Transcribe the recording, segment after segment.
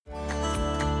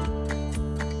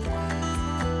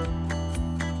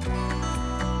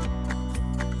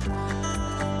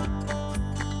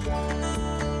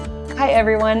Hi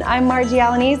everyone, I'm Margie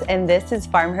Alaniz and this is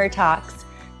Farm Her Talks.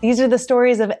 These are the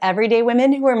stories of everyday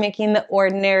women who are making the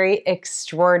ordinary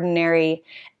extraordinary.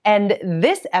 And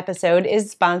this episode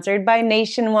is sponsored by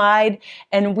Nationwide,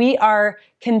 and we are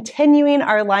continuing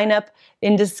our lineup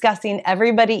in discussing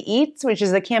Everybody Eats, which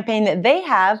is a campaign that they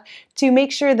have to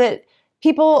make sure that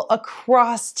people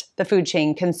across the food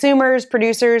chain, consumers,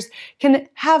 producers, can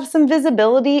have some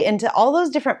visibility into all those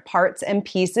different parts and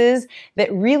pieces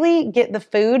that really get the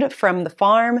food from the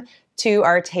farm to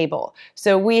our table.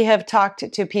 So we have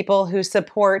talked to people who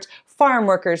support farm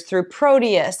workers through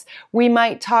Proteus. We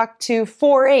might talk to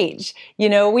 4-H.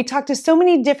 We talk to so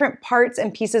many different parts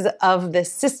and pieces of the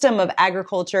system of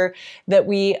agriculture that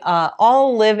we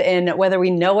all live in, whether we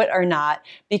know it or not,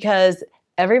 because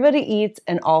everybody eats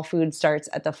and all food starts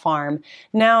at the farm.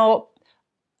 Now,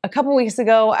 a couple weeks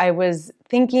ago, I was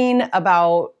thinking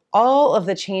about all of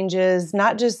the changes,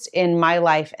 not just in my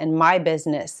life and my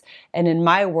business and in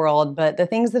my world, but the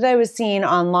things that I was seeing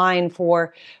online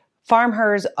for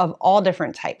farmers of all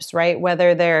different types, right?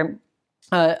 Whether they're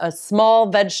a small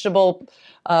vegetable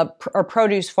or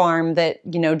produce farm that,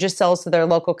 just sells to their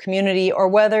local community, or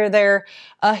whether they're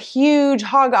a huge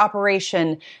hog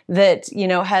operation that,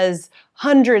 has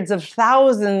hundreds of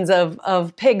thousands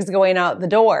of pigs going out the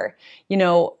door.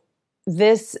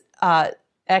 This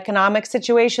economic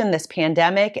situation, this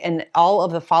pandemic, and all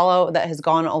of the fallout that has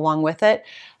gone along with it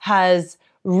has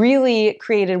really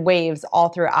created waves all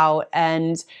throughout.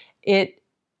 And it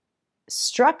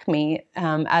struck me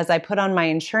as I put on my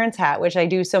insurance hat, which I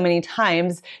do so many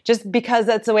times, just because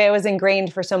that's the way I was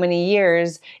ingrained for so many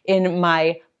years in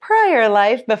my prior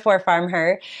life before Farm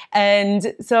Her.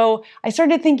 And so I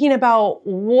started thinking about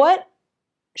what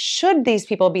should these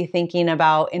people be thinking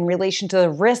about in relation to the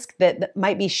risk that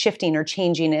might be shifting or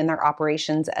changing in their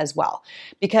operations as well.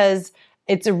 Because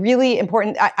it's a really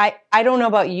important, I don't know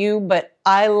about you, but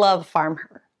I love Farm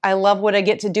Her. I love what I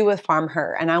get to do with Farm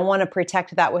Her, and I want to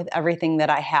protect that with everything that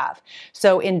I have.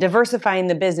 So in diversifying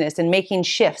the business and making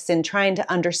shifts and trying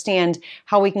to understand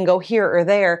how we can go here or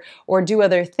there or do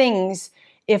other things,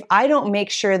 if I don't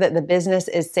make sure that the business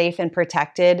is safe and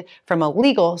protected from a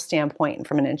legal standpoint, and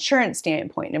from an insurance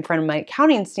standpoint, and from my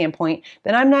accounting standpoint,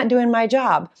 then I'm not doing my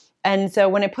job. And so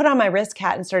when I put on my risk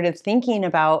hat and started thinking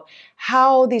about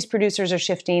how these producers are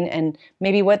shifting and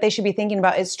maybe what they should be thinking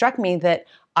about, it struck me that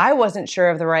I wasn't sure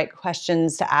of the right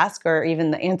questions to ask or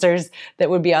even the answers that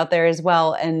would be out there as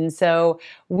well. And so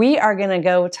we are going to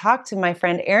go talk to my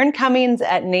friend Erin Cummings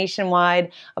at Nationwide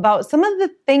about some of the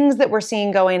things that we're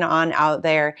seeing going on out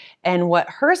there and what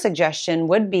her suggestion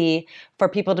would be for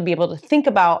people to be able to think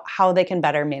about how they can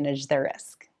better manage their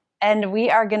risk. And we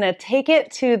are going to take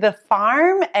it to the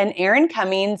farm, and Erin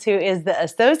Cummings, who is the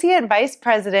Associate Vice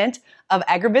President of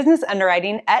Agribusiness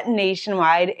Underwriting at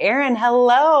Nationwide. Erin,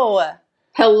 hello.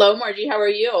 Hello, Margie. How are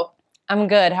you? I'm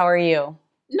good. How are you?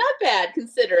 Not bad,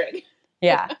 considering.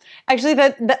 Yeah. Actually,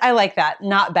 that I like that.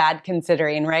 Not bad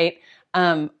considering, right?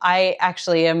 I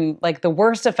actually am like the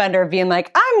worst offender of being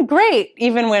like, I'm great,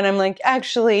 even when I'm like,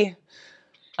 actually,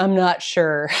 I'm not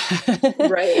sure.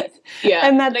 Right. Yeah.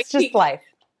 And that's just life.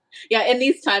 Yeah. In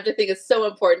these times, I think it's so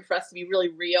important for us to be really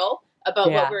real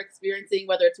about what we're experiencing,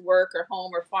 whether it's work or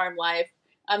home or farm life.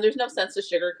 There's no sense to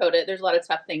sugarcoat it. There's a lot of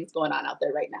tough things going on out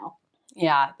there right now.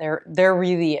 Yeah, there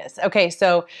really is. Okay,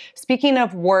 so speaking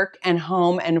of work and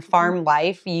home and farm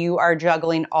life, you are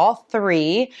juggling all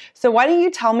three. So why don't you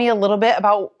tell me a little bit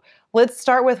about, let's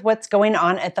start with what's going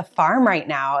on at the farm right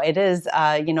now. It is,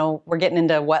 we're getting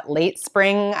into late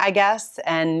spring, I guess.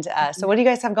 And so what do you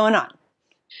guys have going on?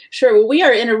 Sure. Well, we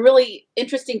are in a really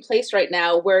interesting place right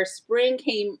now where spring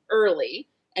came early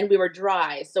and we were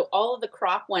dry. So all of the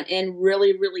crop went in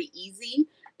really, really easy.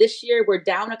 This year, we're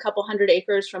down a couple hundred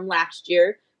acres from last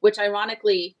year, which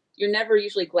ironically, you're never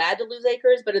usually glad to lose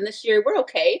acres, but in this year, we're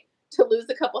okay to lose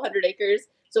a couple hundred acres.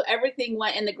 So everything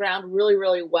went in the ground really,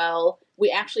 really well. We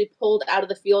actually pulled out of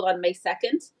the field on May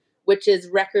 2nd, which is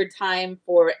record time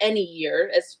for any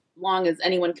year, as long as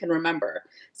anyone can remember.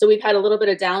 So we've had a little bit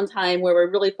of downtime where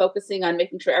we're really focusing on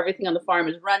making sure everything on the farm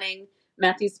is running.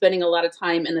 Matthew's spending a lot of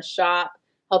time in the shop,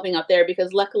 helping out there,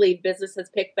 because luckily business has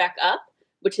picked back up,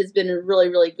 which has been really,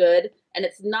 really good. And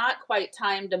it's not quite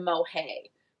time to mow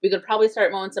hay. We could probably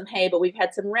start mowing some hay, but we've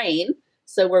had some rain.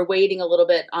 So we're waiting a little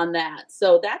bit on that.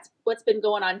 So that's what's been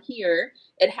going on here.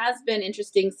 It has been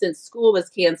interesting since school was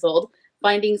canceled,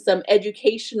 finding some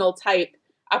educational type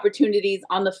opportunities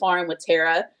on the farm with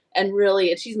Tara. And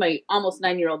she's my almost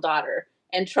 9-year-old daughter,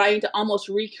 and trying to almost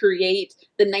recreate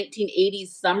the 1980s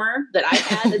summer that I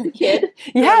had as a kid.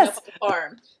 Yes. On the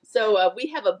farm. So we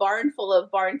have a barn full of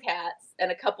barn cats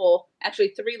and a couple, actually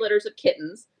 3 litters of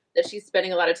kittens. that she's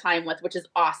spending a lot of time with, which is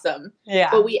awesome. Yeah.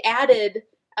 But we added,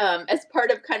 as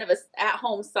part of kind of a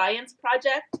at-home science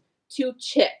project, 2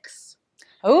 chicks.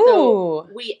 Ooh. So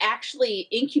we actually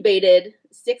incubated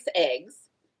 6 eggs,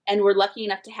 and we're lucky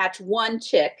enough to hatch 1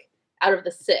 chick out of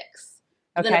the 6.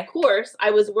 And then, of course, I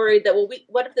was worried that,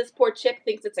 what if this poor chick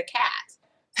thinks it's a cat?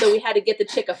 So we had to get the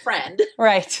chick a friend.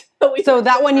 Right. So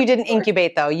that one you didn't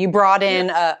incubate, though. You brought in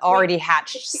a already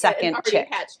hatched second chick.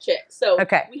 Hatched chick. So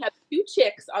we have 2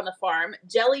 chicks on the farm,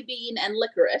 Jelly Bean and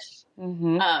Licorice.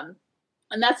 Mm-hmm.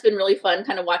 And that's been really fun,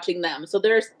 kind of watching them. So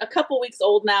they're a couple weeks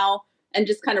old now and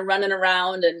just kind of running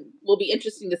around, and will be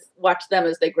interesting to watch them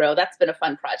as they grow. That's been a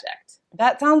fun project.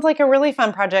 That sounds like a really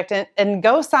fun project, and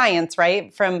go science,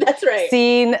 right? From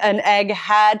seeing an egg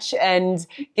hatch and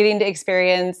getting to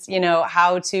experience,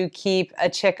 how to keep a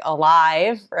chick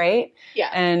alive, right? Yeah.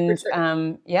 And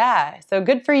for sure. So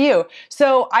good for you.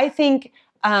 So I think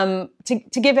to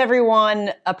give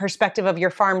everyone a perspective of your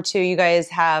farm too, you guys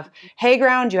have hay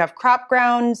ground, you have crop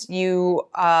grounds, you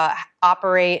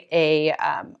operate a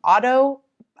auto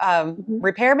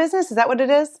repair business. Is that what it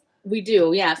is? We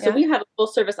do, yeah. So we have a full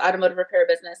service automotive repair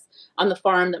business on the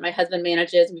farm that my husband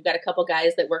manages. We've got a couple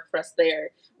guys that work for us there.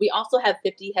 We also have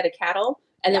 50 head of cattle,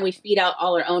 and then we feed out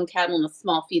all our own cattle in a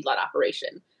small feedlot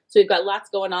operation. So we've got lots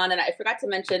going on, and I forgot to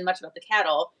mention much about the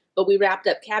cattle, but we wrapped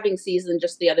up calving season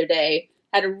just the other day.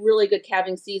 Had a really good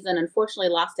calving season. Unfortunately,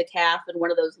 lost a calf in one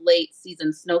of those late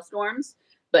season snowstorms,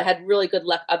 but had really good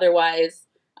luck otherwise.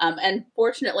 And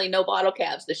fortunately, no bottle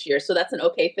calves this year, so that's an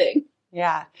okay thing.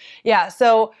 Yeah.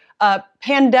 So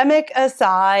pandemic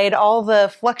aside, all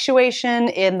the fluctuation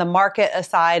in the market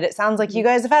aside, it sounds like you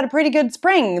guys have had a pretty good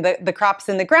spring. The crop's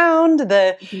in the ground,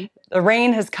 the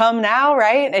rain has come now,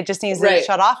 right? It just needs to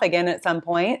shut off again at some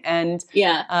point. And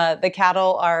the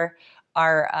cattle are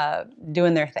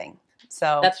doing their thing.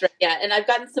 So that's right. Yeah. And I've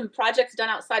gotten some projects done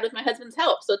outside with my husband's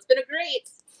help. So it's been a great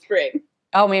spring.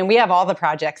 Oh man, we have all the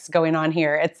projects going on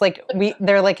here. It's like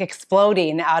they're like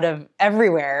exploding out of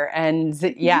everywhere, and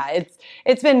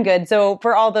it's been good. So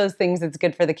for all those things, it's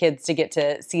good for the kids to get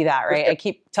to see that, right? I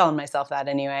keep telling myself that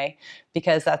anyway,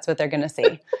 because that's what they're going to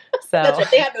see. So that's right.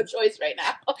 They have no choice right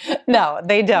now. No,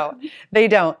 they don't. They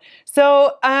don't.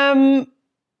 So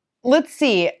let's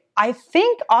see. I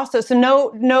think also, so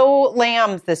no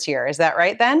lambs this year. Is that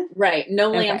right then? Right. No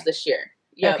lambs this year.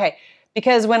 Yep. Okay.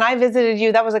 Because when I visited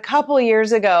you, that was a couple of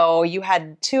years ago, you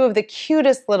had 2 of the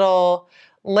cutest little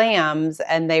lambs,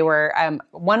 and they were,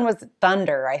 one was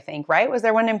Thunder, I think, right? Was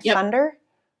there one named Thunder?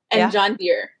 And John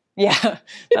Deere. Yeah,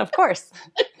 of course.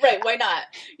 Right, why not?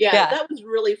 Yeah, that was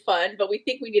really fun, but we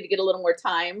think we need to get a little more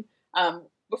time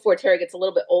before Tara gets a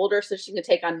little bit older so she can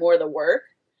take on more of the work.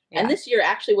 Yeah. And this year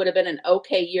actually would have been an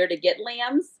okay year to get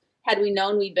lambs had we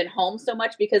known we'd been home so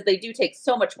much, because they do take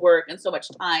so much work and so much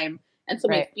time and so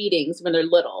many feedings when they're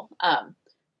little.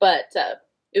 But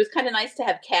it was kind of nice to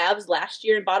have calves last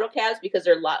year, and bottle calves, because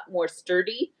they're a lot more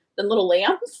sturdy than little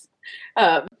lambs.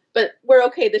 But we're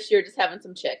okay this year just having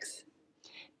some chicks.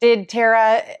 Did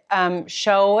Tara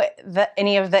show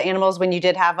any of the animals when you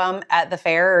did have them at the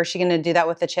fair, or is she going to do that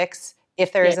with the chicks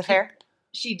if there is a fair?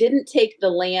 She didn't take the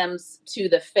lambs to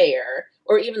the fair,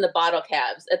 or even the bottle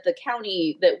calves. At the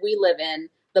county that we live in,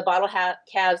 the bottle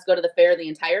calves go to the fair, the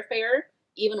entire fair,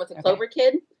 even with a Clover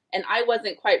kid. And I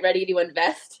wasn't quite ready to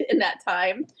invest in that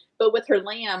time. But with her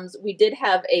lambs, we did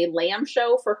have a lamb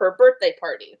show for her birthday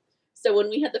party. So when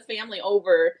we had the family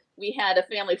over, we had a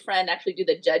family friend actually do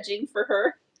the judging for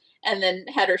her, and then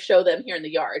had her show them here in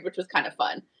the yard, which was kind of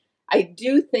fun. I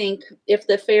do think if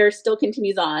the fair still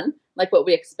continues on, like what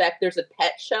we expect, there's a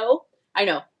pet show. I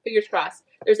know, fingers crossed.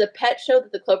 There's a pet show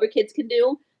that the Clover kids can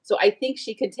do. So I think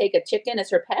she could take a chicken as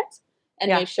her pet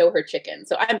and they show her chicken.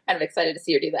 So I'm kind of excited to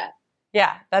see her do that.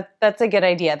 Yeah, that's a good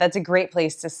idea. That's a great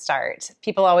place to start.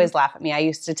 People always laugh at me. I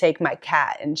used to take my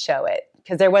cat and show it,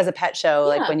 because there was a pet show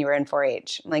like when you were in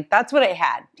 4-H. I'm like, that's what I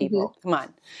had, people.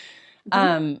 Come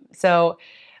on. So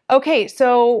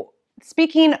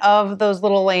speaking of those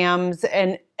little lambs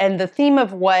and the theme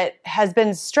of what has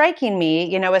been striking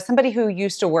me, as somebody who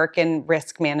used to work in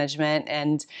risk management,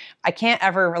 and I can't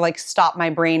ever stop my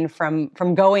brain from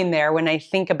going there when I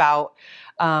think about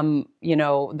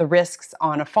the risks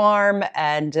on a farm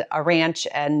and a ranch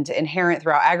and inherent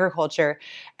throughout agriculture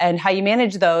and how you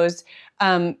manage those.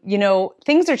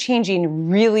 Things are changing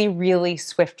really, really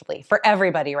swiftly for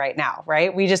everybody right now,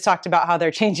 right? We just talked about how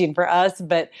they're changing for us,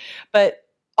 but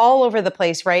all over the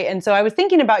place, right? And so I was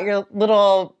thinking about your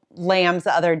little lambs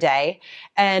the other day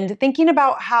and thinking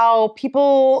about how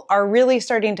people are really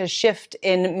starting to shift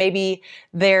in maybe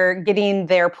they're getting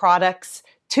their products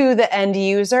to the end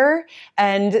user.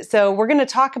 And so we're going to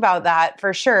talk about that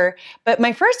for sure. But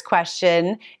my first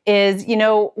question is,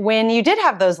 when you did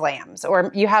have those lambs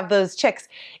or you have those chicks,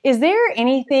 is there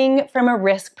anything from a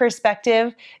risk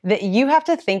perspective that you have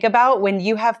to think about when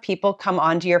you have people come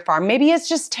onto your farm? Maybe it's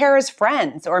just Tara's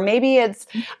friends, or maybe it's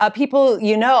people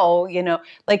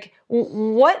like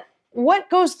what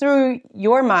goes through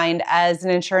your mind as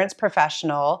an insurance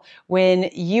professional when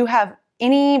you have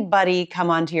anybody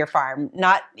come onto your farm,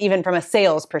 not even from a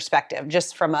sales perspective,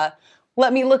 just from a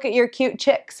let me look at your cute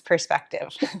chicks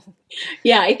perspective?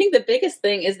 Yeah, I think the biggest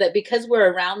thing is that because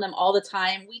we're around them all the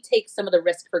time, we take some of the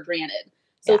risk for granted.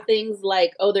 So things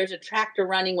like, oh, there's a tractor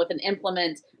running with an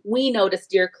implement. We know to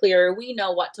steer clear. We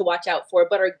know what to watch out for,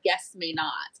 but our guests may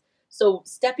not. So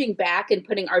stepping back and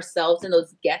putting ourselves in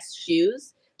those guests'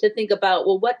 shoes to think about,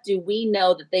 well, what do we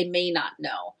know that they may not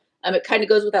know? It kind of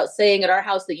goes without saying at our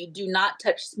house that you do not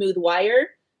touch smooth wire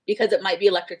because it might be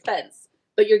electric fence,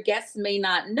 but your guests may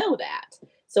not know that.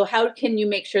 So how can you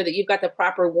make sure that you've got the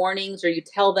proper warnings, or you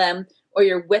tell them, or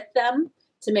you're with them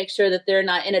to make sure that they're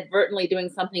not inadvertently doing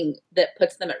something that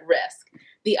puts them at risk?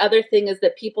 The other thing is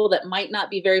that people that might not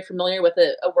be very familiar with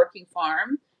a working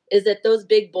farm is that those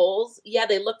big bulls,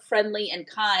 they look friendly and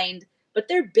kind, but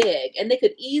they're big and they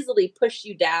could easily push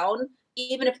you down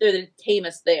even if they're the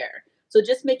tamest there. So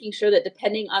just making sure that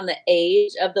depending on the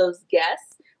age of those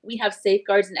guests, we have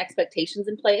safeguards and expectations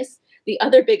in place. The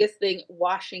other biggest thing,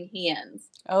 washing hands.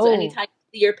 Oh. So anytime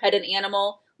you see your pet an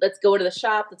animal, let's go into the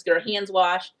shop, let's get our hands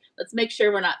washed. Let's make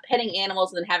sure we're not petting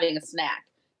animals and then having a snack.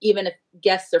 Even if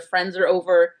guests or friends are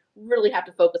over, really have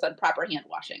to focus on proper hand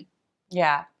washing.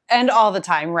 Yeah. And all the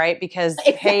time, right? Because,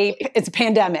 hey, it's a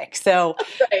pandemic. So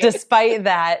despite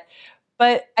that,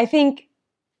 but I think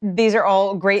these are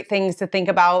all great things to think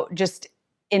about just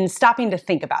in stopping to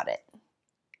think about it.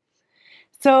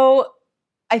 So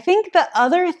I think the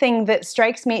other thing that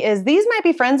strikes me is these might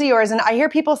be friends of yours, and I hear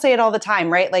people say it all the time,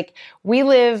 right? Like we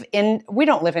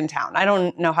don't live in town. I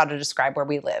don't know how to describe where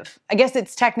we live. I guess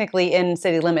it's technically in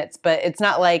city limits, but it's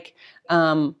not like,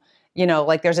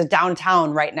 like there's a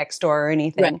downtown right next door or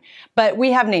anything. Right. But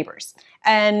we have neighbors.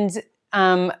 And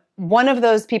one of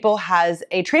those people has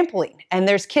a trampoline, and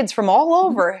there's kids from all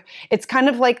over. It's kind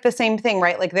of like the same thing,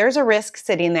 right? Like there's a risk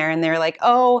sitting there, and they're like,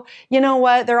 oh, you know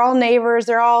what? They're all neighbors.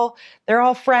 They're all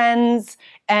friends,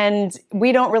 and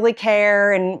we don't really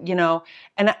care. And,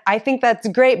 and I think that's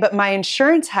great. But my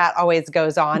insurance hat always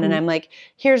goes on. And I'm like,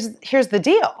 here's the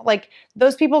deal. Like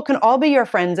those people can all be your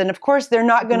friends. And of course they're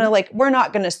not going to we're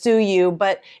not going to sue you.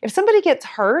 But if somebody gets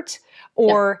hurt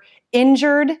or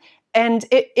injured, and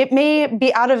it may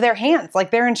be out of their hands,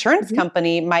 like their insurance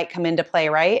company might come into play,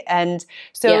 right? And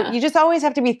so you just always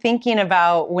have to be thinking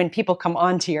about when people come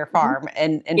onto your farm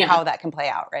and how that can play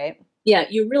out, right? Yeah,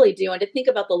 you really do. And to think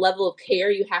about the level of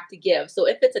care you have to give. So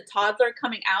if it's a toddler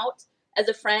coming out as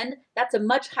a friend, that's a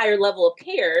much higher level of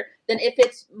care than if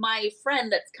it's my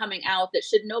friend that's coming out that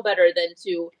should know better than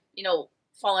to,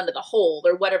 fall into the hole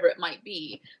or whatever it might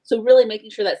be. So really making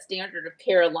sure that standard of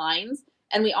care aligns.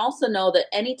 And we also know that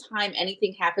anytime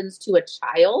anything happens to a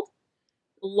child,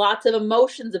 lots of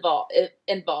emotions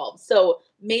involved. So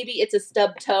maybe it's a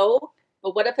stubbed toe,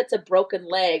 but what if it's a broken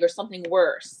leg or something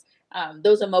worse?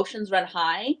 Those emotions run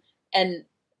high, and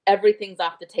everything's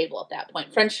off the table at that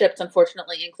point. Friendships,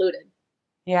 unfortunately, included.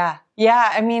 Yeah.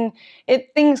 Yeah. I mean,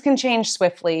 things can change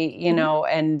swiftly,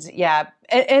 and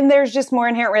there's just more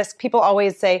inherent risk. People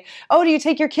always say, oh, do you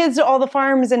take your kids to all the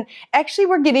farms? And actually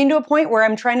we're getting to a point where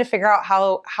I'm trying to figure out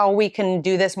how we can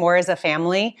do this more as a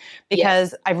family,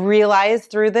 because I've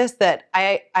realized through this that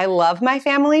I love my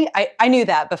family. I knew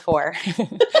that before,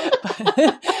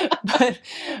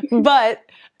 but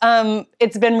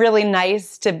it's been really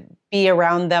nice to be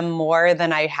around them more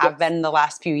than I have been the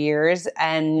last few years.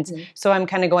 And so I'm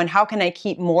kind of going, how can I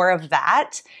keep more of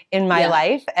that in my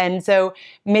life? And so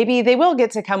maybe they will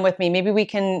get to come with me. Maybe we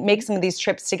can make some of these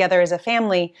trips together as a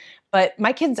family, but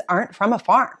my kids aren't from a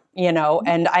farm,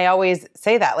 and I always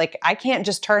say that, like, I can't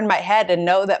just turn my head and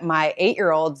know that my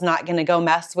 8-year-old's not going to go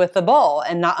mess with the bull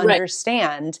and not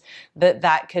understand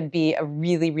that could be a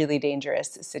really, really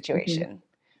dangerous situation.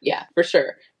 Yeah, for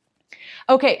sure.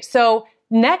 Okay. So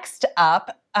next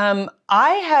up,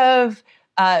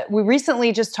 we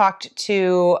recently just talked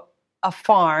to a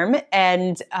farm,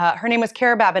 and her name was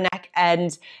Kara Babinek,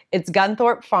 and it's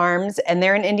Gunthorpe Farms, and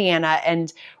they're in Indiana.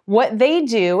 And what they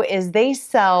do is they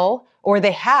sell, or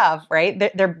they have, right?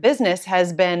 Their business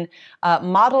has been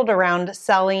modeled around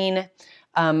selling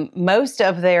most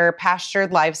of their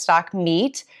pastured livestock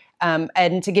meat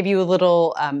And to give you a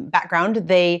little background,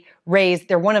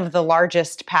 they're one of the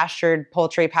largest pastured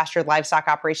livestock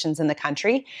operations in the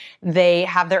country. They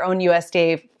have their own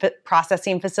USDA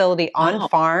processing facility on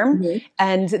farm,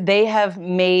 and they have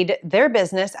made their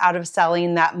business out of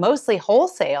selling that mostly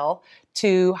wholesale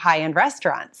to high-end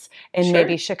restaurants in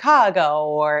maybe Chicago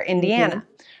or Indiana,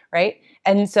 right?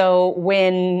 And so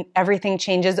when everything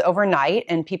changes overnight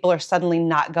and people are suddenly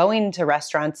not going to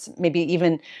restaurants, maybe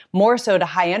even more so to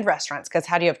high-end restaurants, because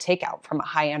how do you have takeout from a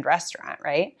high-end restaurant,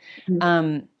 right?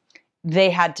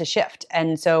 They had to shift.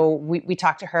 And so we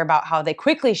talked to her about how they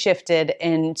quickly shifted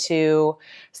into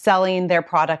selling their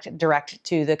product direct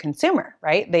to the consumer,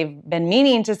 right? They've been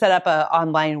meaning to set up an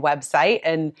online website,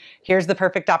 and here's the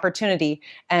perfect opportunity.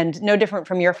 And no different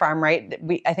from your farm, right?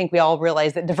 I think we all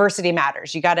realize that diversity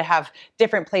matters. You got to have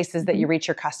different places that you reach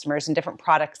your customers and different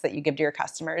products that you give to your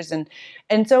customers.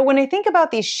 And so when I think about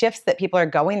these shifts that people are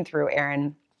going through,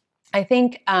 Erin, I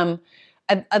think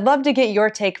I'd love to get your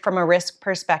take from a risk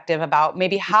perspective about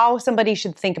maybe how somebody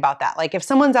should think about that. Like if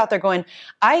someone's out there going,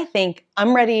 I think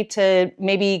I'm ready to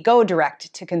maybe go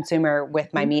direct to consumer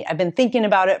with my meat. I've been thinking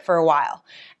about it for a while,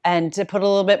 and to put a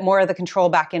little bit more of the control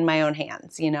back in my own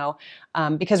hands,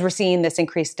 because we're seeing this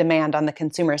increased demand on the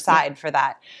consumer side for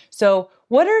that. So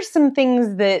what are some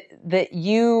things that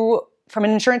you, from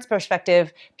an insurance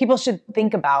perspective, people should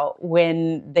think about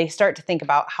when they start to think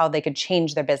about how they could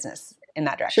change their business in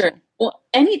that direction? Sure. Well,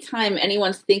 anytime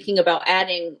anyone's thinking about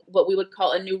adding what we would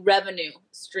call a new revenue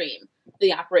stream to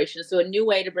the operation, so a new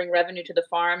way to bring revenue to the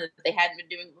farm that they hadn't been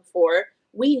doing before,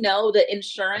 we know that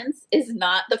insurance is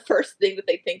not the first thing that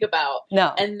they think about.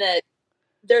 No. And that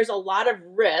there's a lot of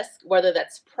risk, whether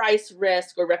that's price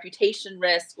risk or reputation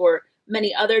risk or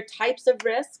many other types of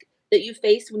risk that you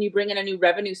face when you bring in a new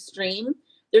revenue stream.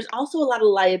 There's also a lot of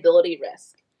liability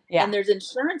risk. Yeah. And there's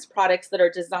insurance products that are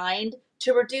designed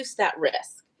to reduce that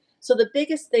risk. So the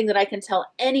biggest thing that I can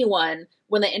tell anyone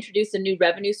when they introduce a new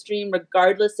revenue stream,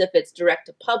 regardless if it's direct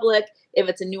to public, if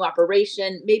it's a new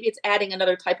operation, maybe it's adding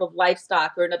another type of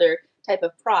livestock or another type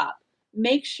of crop,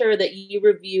 make sure that you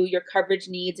review your coverage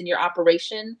needs in your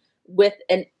operation with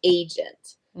an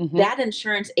agent. That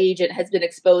insurance agent has been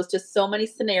exposed to so many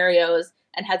scenarios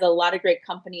and has a lot of great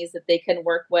companies that they can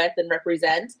work with and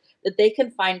represent, that they can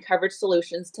find coverage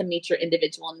solutions to meet your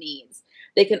individual needs.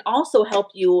 They can also help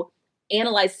you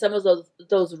analyze some of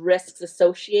those risks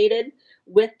associated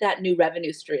with that new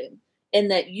revenue stream,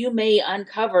 and that you may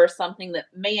uncover something that,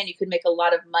 man, you could make a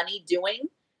lot of money doing,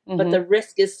 but the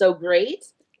risk is so great,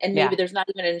 and maybe there's not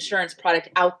even an insurance product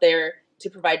out there to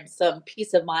provide some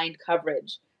peace of mind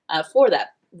coverage for that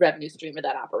revenue stream or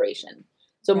that operation.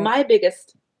 So my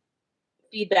biggest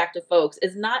feedback to folks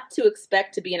is not to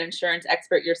expect to be an insurance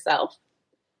expert yourself,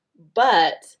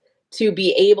 but to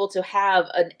be able to have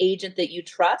an agent that you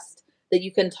trust, that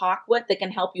you can talk with, that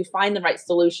can help you find the right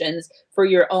solutions for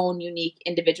your own unique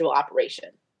individual operation.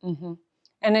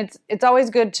 And it's always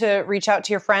good to reach out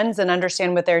to your friends and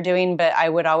understand what they're doing. But I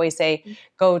would always say,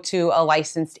 go to a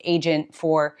licensed agent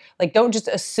for, like, don't just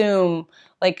assume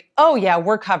like, oh yeah,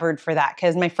 we're covered for that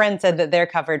because my friend said that they're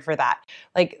covered for that.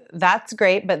 Like, that's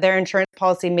great, but their insurance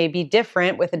policy may be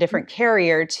different with a different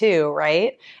carrier too,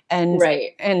 right?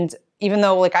 And even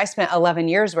though, like, I spent 11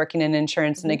 years working in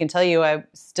insurance, and I can tell you I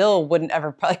still wouldn't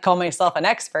ever probably call myself an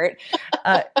expert.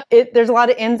 There's a lot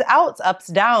of ins, outs, ups,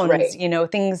 downs,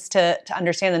 things to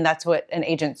understand, and that's what an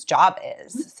agent's job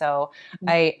is. So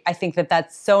I think that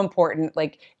that's so important.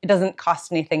 Like, it doesn't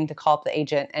cost anything to call up the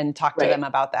agent and talk to them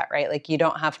about that, right? Like, you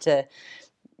don't have to.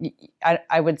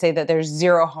 I would say that there's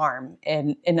zero harm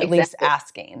in at least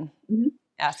asking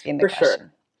the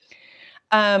question.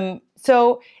 Sure.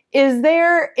 So is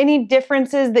there any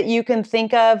differences that you can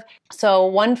think of? So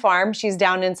one farm, she's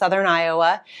down in southern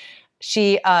Iowa.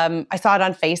 I saw it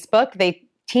on Facebook. They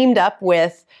teamed up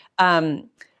with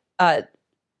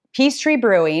Peachtree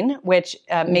Brewing, which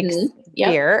makes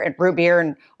beer and root beer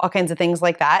and all kinds of things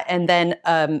like that. And then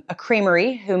a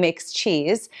creamery who makes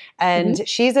cheese. And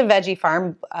she's a veggie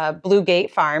farm, Blue Gate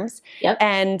Farms,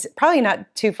 and probably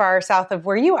not too far south of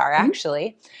where you are,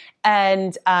 actually.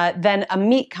 And then a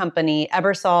meat company,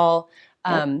 Ebersol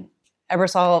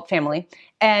family.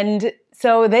 And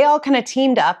so they all kind of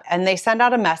teamed up, and they send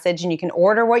out a message, and you can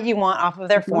order what you want off of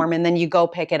their form, and then you go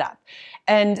pick it up.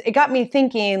 And it got me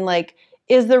thinking, like,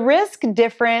 is the risk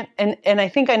different? And I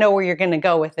think I know where you're going to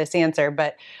go with this answer,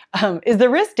 but is the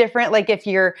risk different? Like, if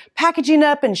you're packaging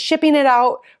up and shipping it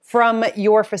out from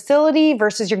your facility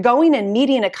versus you're going and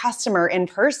meeting a customer in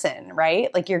person,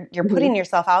 right? Like, you're putting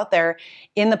yourself out there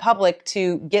in the public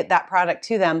to get that product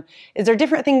to them. Is there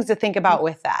different things to think about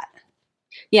with that?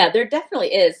 Yeah, there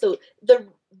definitely is. So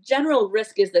general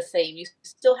risk is the same. You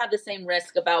still have the same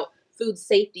risk about food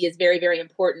safety is very, very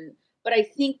important. But I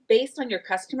think based on your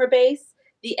customer base,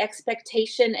 the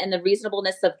expectation and the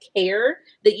reasonableness of care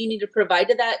that you need to provide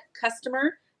to that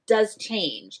customer does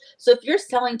change. So if you're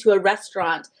selling to a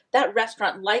restaurant, that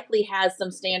restaurant likely has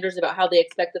some standards about how they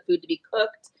expect the food to be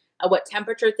cooked, what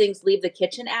temperature things leave the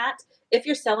kitchen at. If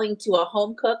you're selling to a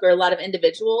home cook or a lot of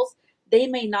individuals, they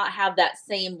may not have that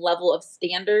same level of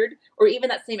standard or even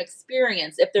that same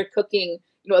experience if they're cooking,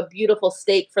 a beautiful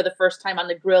steak for the first time on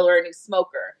the grill or a new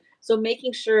smoker. So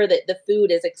making sure that the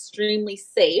food is extremely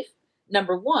safe,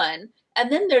 number one.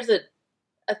 And then there's a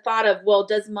thought of, well,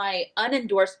 does my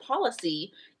unendorsed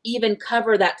policy even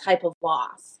cover that type of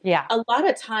loss? Yeah. A lot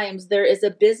of times there is a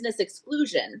business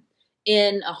exclusion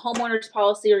in a homeowner's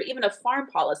policy or even a farm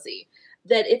policy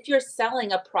that if you're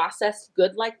selling a processed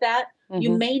good like that,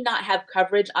 you may not have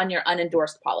coverage on your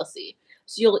unendorsed policy.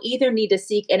 So you'll either need to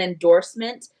seek an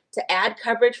endorsement to add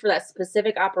coverage for that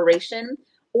specific operation,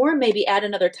 or maybe add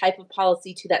another type of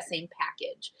policy to that same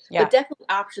package. Yeah. But definitely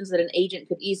options that an agent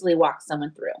could easily walk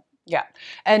someone through. Yeah.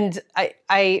 And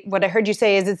I what I heard you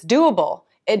say is it's doable.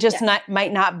 It just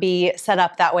might not be set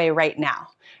up that way right now.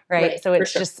 Right. So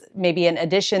it's just maybe an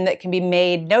addition that can be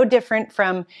made no different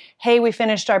from, hey, we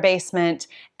finished our basement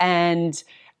and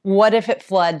what if it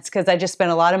floods? Because I just spent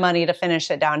a lot of money to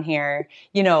finish it down here.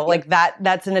 Like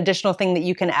that's an additional thing that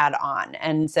you can add on.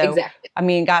 And so, I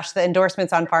mean, gosh, the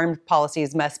endorsements on farm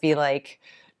policies must be like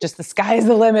just the sky's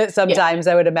the limit sometimes,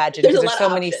 I would imagine.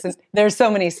 There's so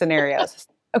many scenarios.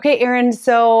 Okay, Erin,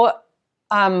 so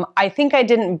I think I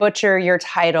didn't butcher your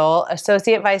title,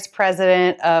 Associate Vice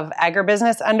President of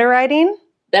Agribusiness Underwriting.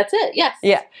 That's it, yes.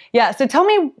 Yeah. So tell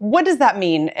me, what does that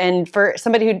mean? And for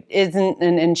somebody who isn't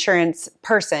an insurance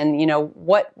person,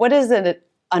 what does an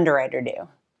underwriter do?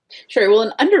 Sure. Well,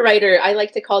 an underwriter, I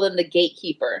like to call them the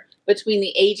gatekeeper between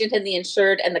the agent and the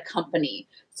insured and the company.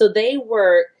 So they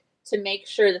work to make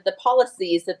sure that the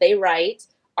policies that they write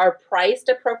are priced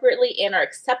appropriately and are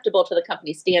acceptable to the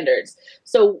company standards.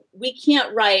 So we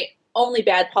can't write only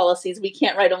bad policies. We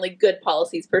can't write only good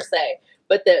policies per se.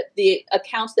 But the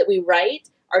accounts that we write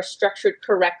are structured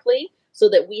correctly so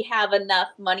that we have enough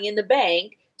money in the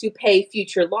bank to pay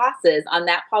future losses on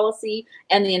that policy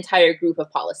and the entire group of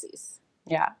policies.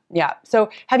 Yeah. So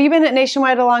have you been at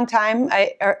Nationwide a long time?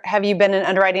 Or have you been in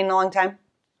underwriting a long time?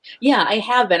 Yeah, I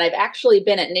have been. I've actually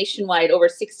been at Nationwide over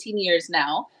 16 years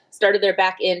now. Started there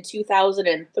back in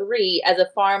 2003 as a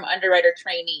farm underwriter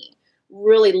trainee.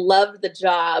 Really loved the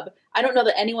job. I don't know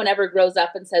that anyone ever grows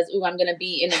up and says, ooh, I'm going to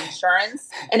be in insurance.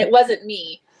 And it wasn't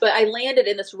me. But I landed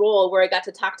in this role where I got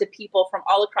to talk to people from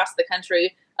all across the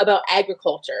country about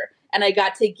agriculture. And I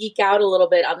got to geek out a little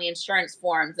bit on the insurance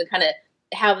forms and kind of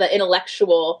have the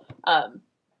intellectual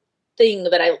thing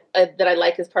that I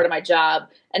like as part of my job.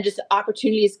 And just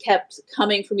opportunities kept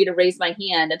coming for me to raise my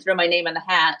hand and throw my name in the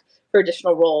hat for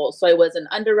additional roles. So I was an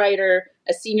underwriter,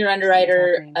 a senior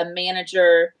underwriter, a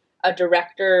manager, a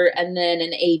director, and then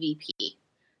an AVP.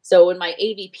 So in my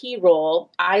AVP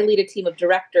role, I lead a team of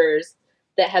directors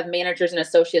that have managers and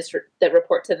associates that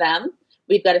report to them.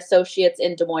 We've got associates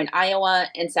in Des Moines, Iowa,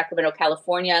 and Sacramento,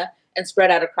 California, and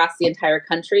spread out across the entire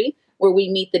country, where we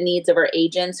meet the needs of our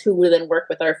agents who will then work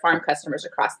with our farm customers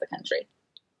across the country.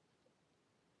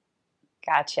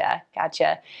 Gotcha.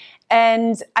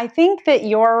 And I think that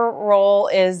your role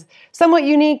is somewhat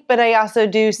unique, but I also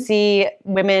do see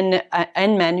women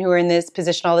and men who are in this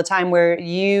position all the time where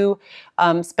you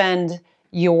spend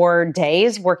your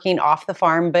days working off the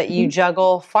farm, but you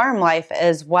juggle farm life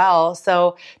as well.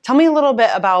 So tell me a little bit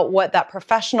about what that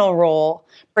professional role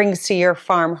brings to your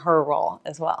farm her role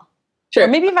as well. Sure. Or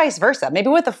maybe vice versa. Maybe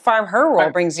what the farm her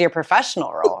role brings to your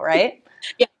professional role, right?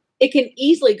 Yeah. It can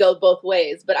easily go both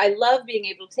ways, but I love being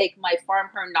able to take my farm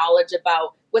her knowledge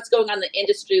about what's going on in the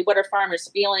industry, what are farmers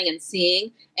feeling and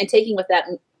seeing, and taking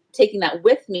that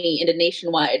with me into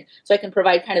Nationwide so I can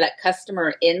provide kind of that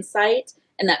customer insight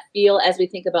and that feel as we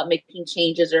think about making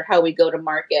changes or how we go to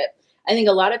market. I think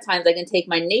a lot of times I can take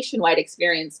my Nationwide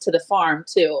experience to the farm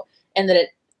too, and that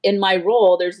in my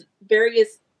role, there's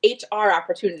various HR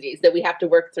opportunities that we have to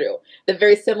work through. They're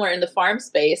very similar in the farm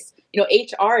space.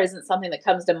 HR isn't something that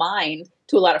comes to mind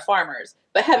to a lot of farmers,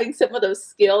 but having some of those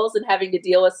skills and having to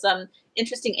deal with some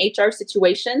interesting HR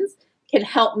situations can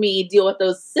help me deal with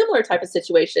those similar type of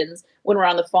situations when we're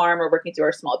on the farm or working through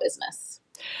our small business.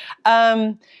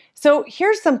 So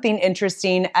here's something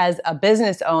interesting as a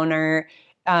business owner,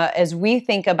 as we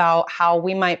think about how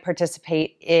we might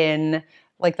participate in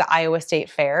like the Iowa State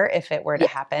Fair, if it were to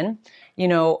happen.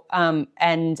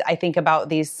 and I think about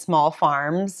these small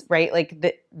farms, right?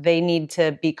 Like they need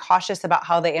to be cautious about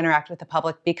how they interact with the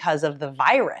public because of the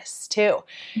virus too.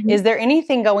 Mm-hmm. Is there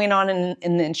anything going on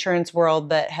in the insurance world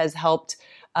that has helped?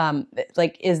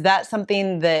 Is that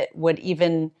something that would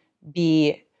even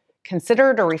be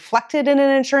considered or reflected in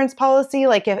an insurance policy?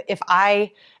 Like if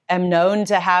I am known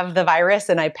to have the virus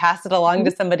and I pass it along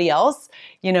to somebody else,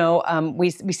 we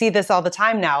see this all the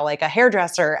time now, like a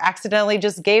hairdresser accidentally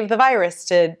just gave the virus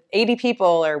to 80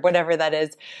 people or whatever that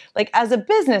is. Like as a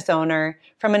business owner,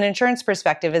 from an insurance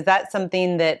perspective, is that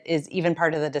something that is even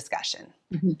part of the discussion?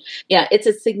 Mm-hmm. Yeah, it's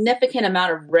a significant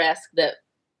amount of risk that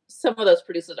some of those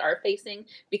producers are facing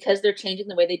because they're changing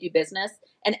the way they do business,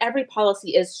 and every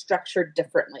policy is structured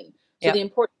differently. So the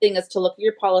important thing is to look at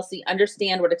your policy,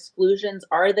 understand what exclusions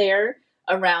are there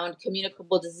around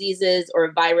communicable diseases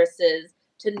or viruses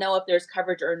to know if there's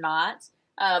coverage or not.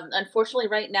 Unfortunately,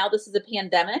 right now, this is a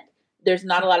pandemic. There's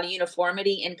not a lot of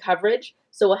uniformity in coverage.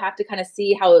 So we'll have to kind of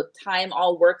see how time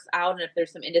all works out and if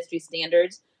there's some industry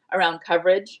standards around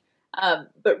coverage.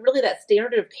 But really that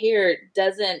standard of care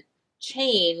doesn't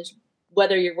change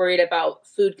whether you're worried about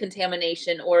food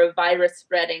contamination or a virus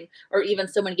spreading or even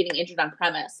someone getting injured on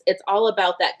premise. It's all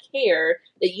about that care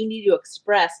that you need to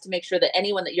express to make sure that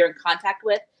anyone that you're in contact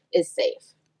with is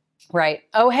safe. Right.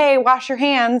 Oh, hey, wash your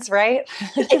hands, right?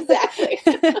 Exactly.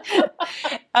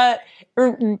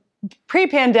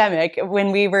 Pre-pandemic,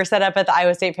 when we were set up at the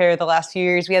Iowa State Fair the last few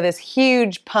years, we had this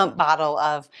huge pump bottle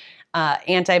of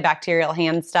antibacterial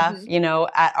hand stuff,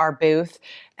 at our booth.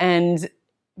 And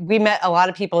we met a lot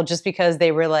of people just because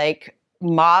they were like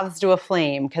moths to a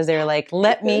flame, because they were like,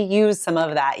 let me use some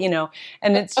of that,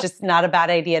 and it's just not a bad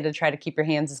idea to try to keep your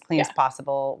hands as clean as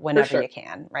possible whenever you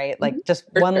can, right? Like just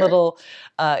one little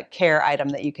care item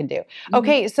that you can do.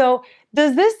 Okay, so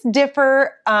does this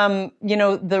differ,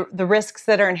 the risks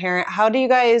that are inherent? How do you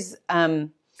guys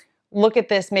look at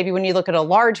this maybe when you look at a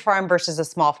large farm versus a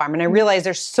small farm? And I realize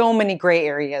there's so many gray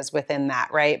areas within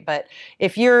that, right? But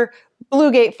if you're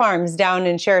Blue Gate Farms down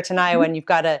in Sheraton, Iowa, and you've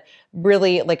got a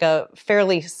really like a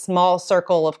fairly small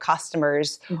circle of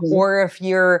customers, or if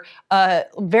you're a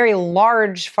very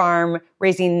large farm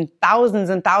raising thousands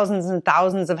and thousands and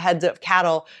thousands of heads of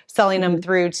cattle, selling them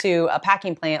through to a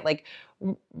packing plant, like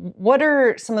what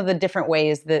are some of the different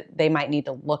ways that they might need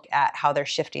to look at how they're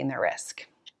shifting their risk?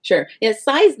 Sure. Yeah,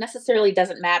 size necessarily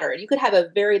doesn't matter. You could have a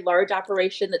very large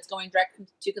operation that's going direct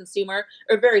to consumer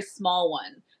or a very small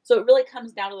one. So it really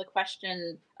comes down to the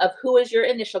question of who is your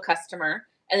initial customer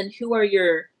and then who are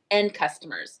your end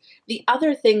customers. The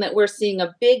other thing that we're seeing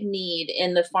a big need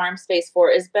in the farm space for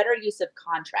is better use of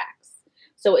contracts.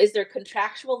 So is there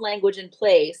contractual language in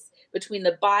place between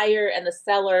the buyer and the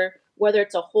seller, whether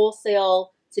it's a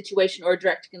wholesale situation or a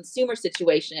direct to consumer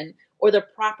situation, or the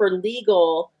proper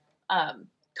legal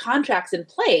contracts in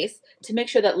place to make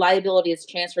sure that liability is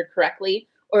transferred correctly,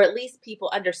 or at least people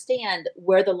understand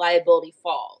where the liability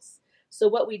falls. So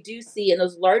what we do see in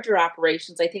those larger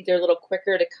operations, I think they're a little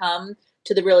quicker to come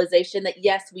to the realization that,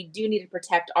 yes, we do need to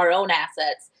protect our own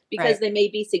assets because they may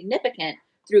be significant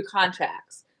through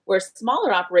contracts. Where a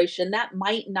smaller operation, that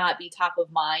might not be top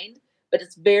of mind, but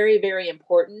it's very, very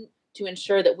important to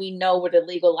ensure that we know where the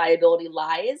legal liability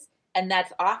lies, and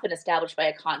that's often established by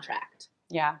a contract.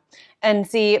 Yeah. And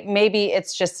see, maybe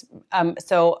it's just,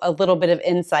 so a little bit of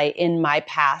insight in my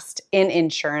past in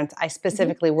insurance. I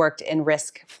specifically worked in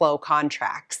risk flow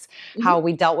contracts, how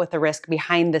we dealt with the risk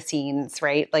behind the scenes,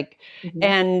 right? Like,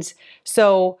 and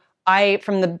so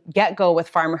from the get-go with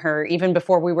Farm-Her, even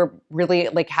before we were really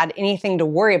like had anything to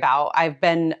worry about,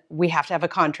 we have to have a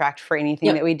contract for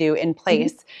anything that we do in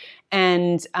place.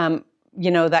 And,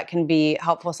 that can be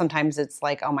helpful. Sometimes it's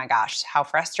like, oh my gosh, how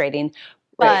frustrating.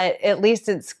 But at least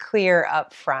it's clear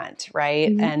up front,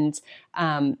 right? And,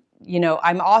 I'm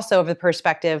also of the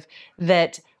perspective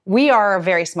that we are a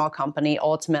very small company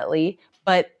ultimately.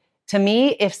 But to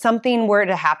me, if something were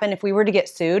to happen, if we were to get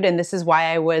sued, and this is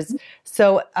why I was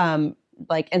so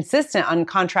insistent on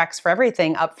contracts for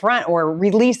everything up front, or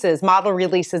releases, model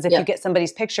releases, if you get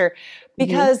somebody's picture,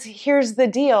 because here's the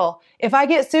deal. If I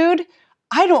get sued,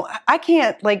 I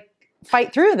can't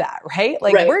fight through that, right?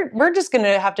 Like we're just going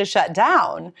to have to shut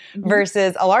down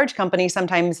versus a large company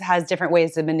sometimes has different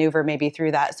ways to maneuver maybe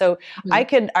through that. So I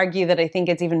could argue that I think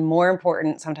it's even more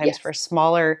important sometimes for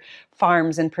smaller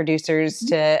farms and producers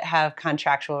to have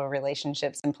contractual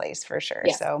relationships in place for sure.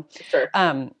 So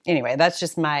anyway, that's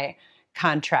just my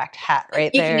contract hat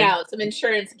right Geeking there. out, some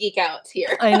insurance geek outs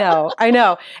here. I know. And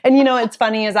it's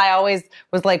funny is I always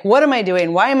was like, what am I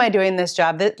doing? Why am I doing this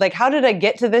job? Like, how did I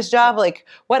get to this job? Like,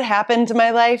 what happened to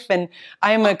my life? And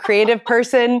I'm a creative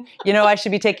person, I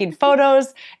should be taking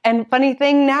photos. And funny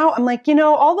thing now, I'm like,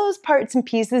 all those parts and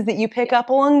pieces that you pick up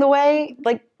along the way,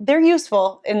 like they're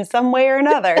useful in some way or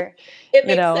another. It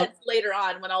makes sense later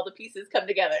on when all the pieces come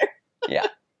together. Yeah,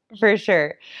 for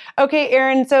sure. Okay,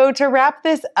 Erin, so to wrap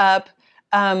this up,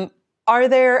 are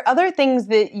there other things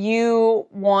that you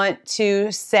want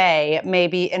to say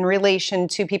maybe in relation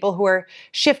to people who are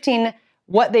shifting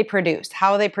what they produce,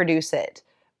 how they produce it,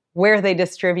 where they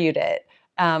distribute it,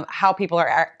 how people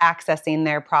are accessing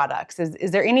their products?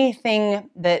 Is there anything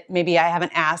that maybe I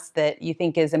haven't asked that you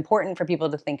think is important for people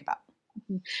to think about?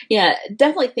 Yeah,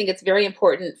 definitely think it's very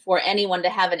important for anyone to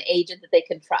have an agent that they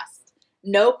can trust.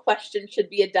 No question should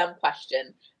be a dumb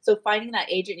question. So finding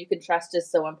that agent you can trust is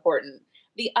so important.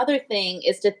 The other thing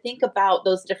is to think about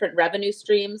those different revenue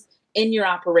streams in your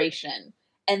operation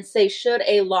and say, should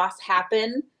a loss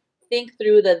happen, think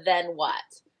through the then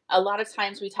what. A lot of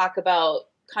times we talk about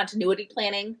continuity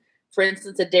planning. For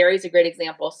instance, a dairy is a great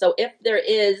example. So if there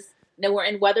is, we're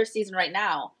in weather season right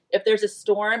now. If there's a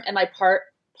storm and my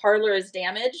parlor is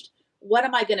damaged, what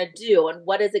am I going to do? And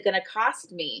what is it going to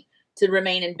cost me to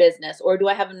remain in business? Or do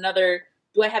I have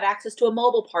access to a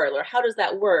mobile parlor? How does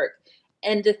that work?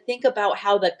 And to think about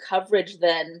how the coverage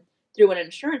then through an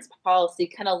insurance policy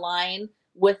can align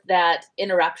with that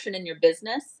interruption in your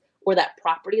business or that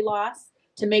property loss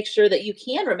to make sure that you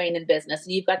can remain in business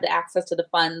and you've got the access to the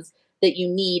funds that you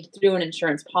need through an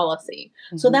insurance policy.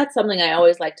 Mm-hmm. So that's something I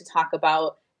always like to talk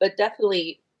about, but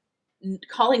definitely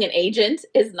calling an agent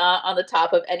is not on the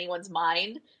top of anyone's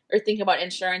mind or thinking about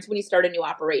insurance when you start a new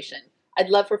operation. I'd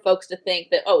love for folks to think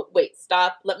that, oh, wait,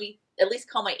 stop. Let me at least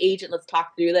call my agent. Let's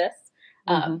talk through this.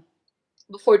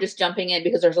 Before just jumping in,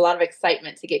 because there's a lot of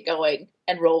excitement to get going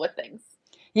and roll with things.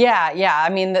 Yeah. I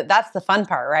mean, that's the fun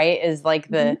part, right? Is like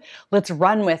let's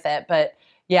run with it. But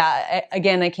yeah,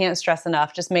 again, I can't stress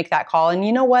enough, just make that call. And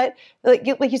you know what? Like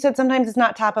you said, sometimes it's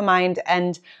not top of mind.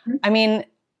 And I mean,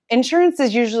 insurance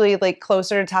is usually like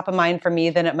closer to top of mind for me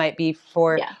than it might be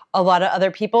for a lot of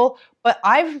other people. But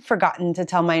I've forgotten to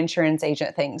tell my insurance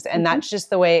agent things. And that's just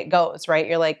the way it goes, right?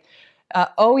 You're like,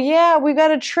 oh yeah, we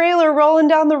got a trailer rolling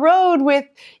down the road with,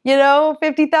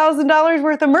 $50,000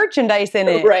 worth of merchandise in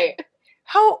it. Right.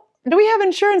 How do we have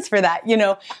insurance for that?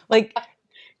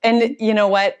 And you know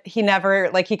what? He never,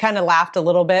 he kind of laughed a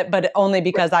little bit, but only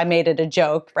because I made it a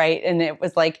joke, right? And it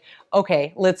was like,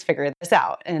 okay, let's figure this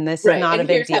out. And this is not a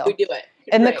big deal. How we do it.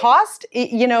 And the cost,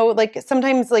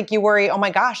 sometimes you worry, oh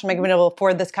my gosh, am I going to be able to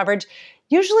afford this coverage?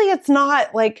 Usually it's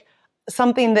not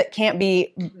something that can't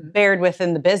be bared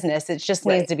within the business. It just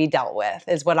needs to be dealt with,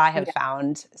 is what I have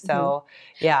found. So,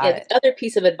 the other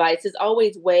piece of advice is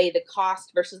always weigh the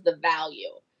cost versus the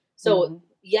value. So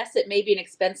yes, it may be an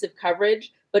expensive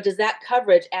coverage, but does that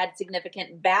coverage add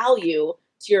significant value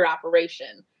to your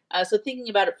operation? So thinking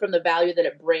about it from the value that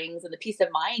it brings and the peace of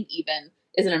mind even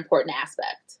is an important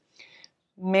aspect.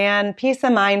 Man, peace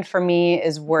of mind for me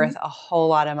is worth a whole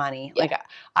lot of money. Yeah.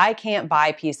 I can't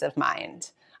buy peace of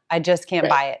mind. I just can't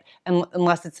buy it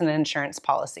unless it's an insurance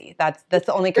policy. That's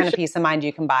the only kind of peace of mind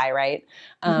you can buy, right?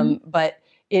 But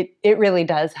it really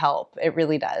does help. It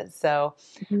really does. So,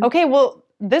 okay, well,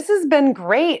 this has been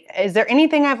great. Is there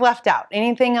anything I've left out?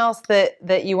 Anything else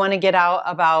that you want to get out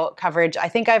about coverage? I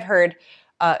think I've heard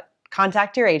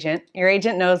contact your agent. Your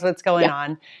agent knows what's going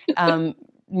on.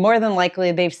 More than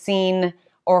likely, they've seen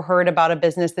or heard about a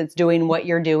business that's doing what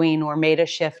you're doing or made a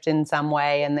shift in some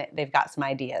way, and they've got some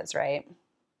ideas, right?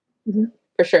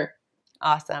 For sure.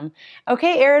 Awesome.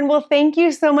 Okay, Erin, well, thank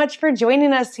you so much for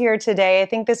joining us here today. I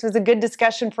think this was a good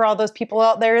discussion for all those people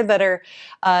out there that are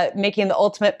making the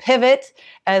ultimate pivot,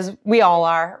 as we all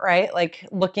are, right? Like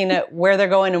looking at where they're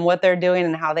going and what they're doing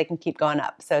and how they can keep going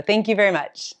up. So thank you very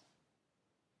much.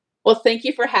 Well, thank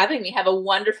you for having me. Have a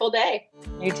wonderful day.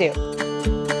 You too.